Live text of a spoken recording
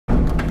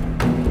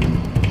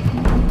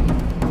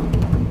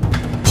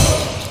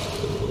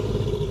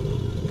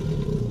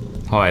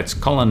Hi, it's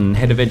Colin,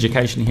 Head of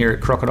Education here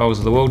at Crocodiles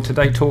of the World.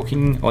 Today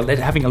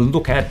having a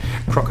look at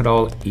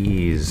crocodile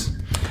ears.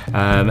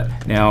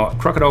 Now,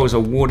 crocodiles are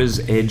water's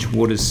edge,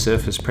 water's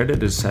surface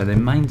predators, so their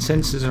main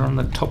senses are on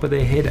the top of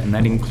their head, and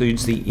that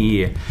includes the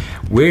ear.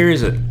 Where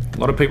is it? A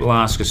lot of people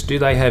ask us, do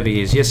they have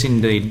ears? Yes,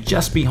 indeed.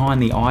 Just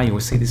behind the eye, you will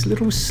see this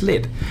little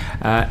slit,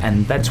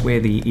 and that's where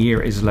the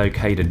ear is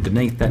located.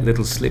 Beneath that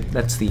little slit,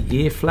 that's the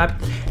ear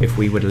flap. If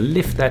we were to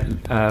lift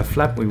that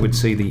flap, we would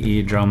see the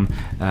eardrum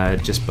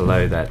just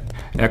below that.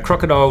 Now,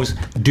 crocodiles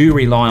do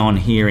rely on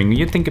hearing.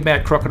 You think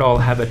about crocodile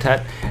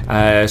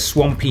habitat,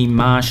 swampy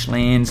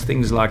marshlands,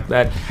 things like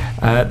that.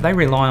 They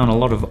rely on a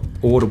lot of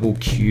audible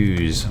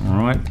cues,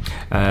 all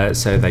right?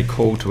 So they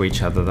call to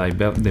each other.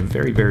 They're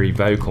very, very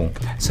vocal.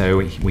 So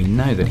we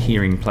know that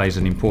hearing plays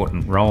an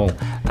important role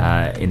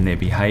in their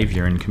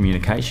behaviour and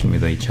communication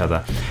with each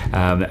other.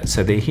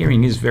 So their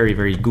hearing is very,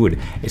 very good.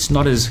 It's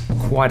not as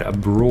quite a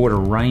broader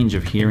range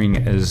of hearing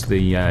as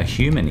the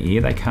human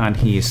ear. They can't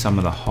hear some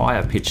of the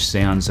higher pitched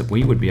sounds that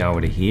we would be able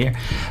to hear,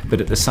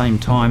 but at the same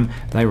time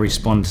they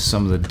respond to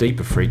some of the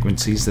deeper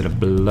frequencies that are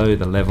below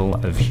the level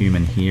of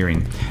human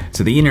hearing.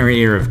 So the inner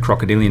ear of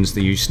crocodilians,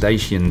 the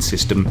eustachian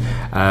system,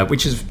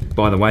 which is,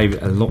 by the way,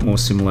 a lot more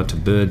similar to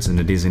birds than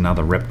it is in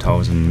other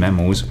reptiles and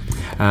mammals.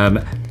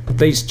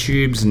 These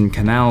tubes and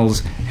canals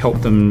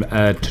help them to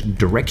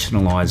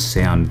directionalize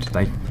sound.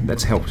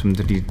 That's helped them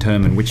to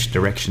determine which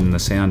direction the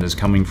sound is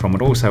coming from.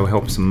 It also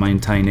helps them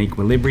maintain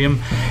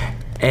equilibrium,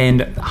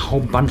 and a whole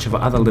bunch of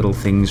other little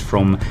things,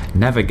 from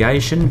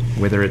navigation,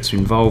 whether it's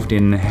involved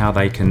in how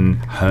they can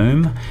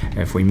home.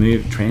 If we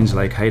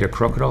translocate a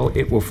crocodile,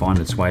 it will find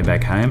its way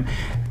back home.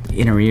 The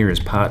inner ear is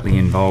partly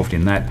involved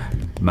in that,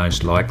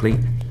 most likely.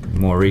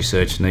 More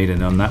research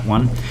needed on that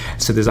one.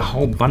 So there's a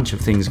whole bunch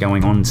of things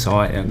going on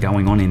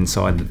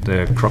inside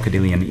the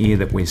crocodilian ear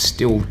that we're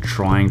still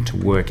trying to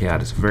work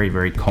out. It's a very,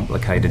 very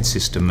complicated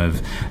system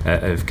of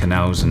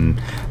canals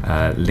and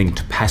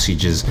linked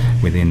passages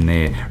within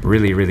there.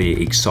 Really,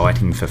 really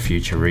exciting for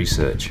future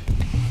research.